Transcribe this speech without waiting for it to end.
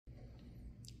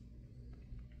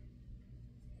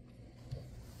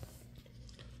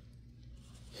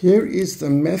Here is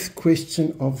the math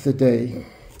question of the day.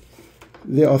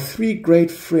 There are three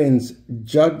great friends,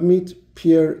 Jagmeet,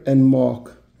 Pierre and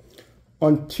Mark.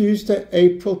 On Tuesday,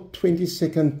 April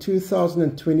 22nd,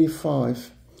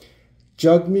 2025,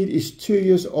 Jagmeet is 2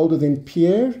 years older than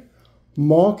Pierre.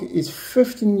 Mark is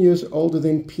 15 years older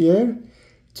than Pierre.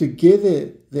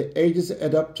 Together, their ages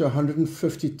add up to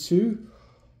 152.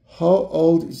 How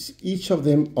old is each of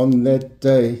them on that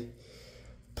day?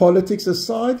 Politics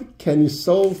aside, can you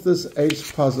solve this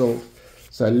age puzzle?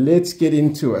 So let's get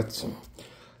into it.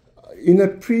 In a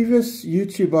previous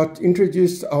YouTube, I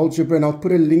introduced algebra, and I'll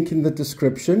put a link in the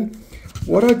description.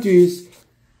 What I do is,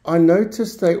 I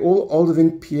notice they're all older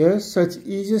than Pierre, so it's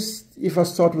easiest if I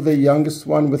start with the youngest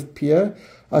one with Pierre.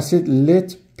 I said,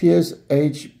 let Pierre's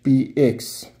age be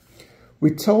X.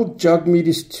 We told Jagmeet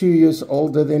is 2 years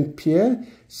older than Pierre,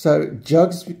 so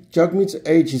Jagmeet's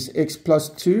age is X plus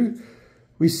 2.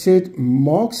 We said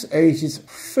Mark's age is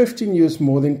 15 years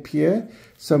more than Pierre,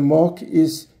 so Mark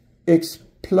is X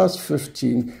plus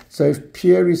 15. So if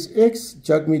Pierre is X,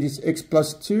 Jagmeet is X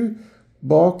plus 2,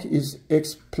 Mark is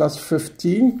X plus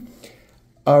 15.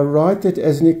 I write that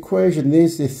as an equation.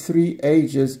 There's the three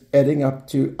ages adding up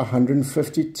to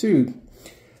 152.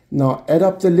 Now add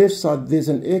up the left side. There's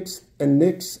an X, an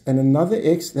X, and another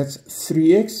X. That's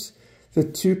 3X. The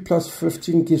 2 plus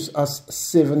 15 gives us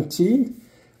 17.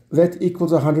 That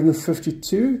equals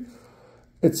 152.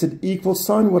 It's an equal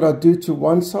sign. What I do to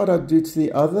one side, I do to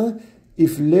the other.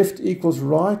 If left equals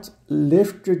right,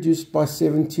 left reduced by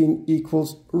 17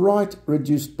 equals right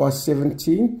reduced by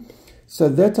 17. So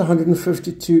that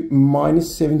 152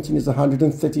 minus 17 is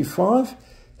 135.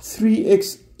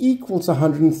 3x equals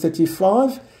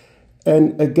 135.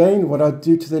 And again, what I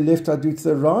do to the left, I do to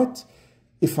the right.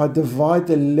 If I divide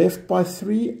the left by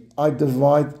 3, I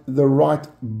divide the right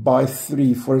by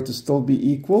 3 for it to still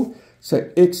be equal. So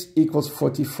x equals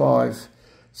 45.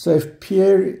 So if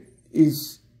Pierre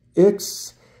is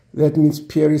X, that means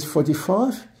Pierre is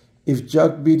 45. If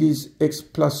Jagmeet is X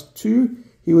plus 2,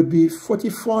 he would be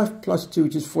 45 plus 2,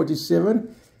 which is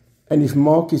 47. And if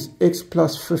Mark is X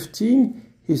plus 15,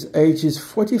 his age is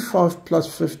 45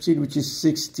 plus 15, which is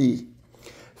 60.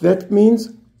 That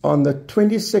means on the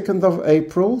 22nd of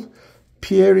April,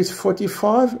 Pierre is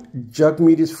 45,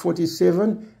 Jagmeet is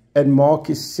 47, and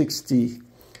Mark is 60.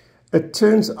 It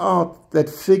turns out that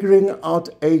figuring out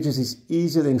ages is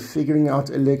easier than figuring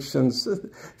out elections.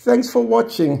 Thanks for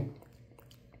watching.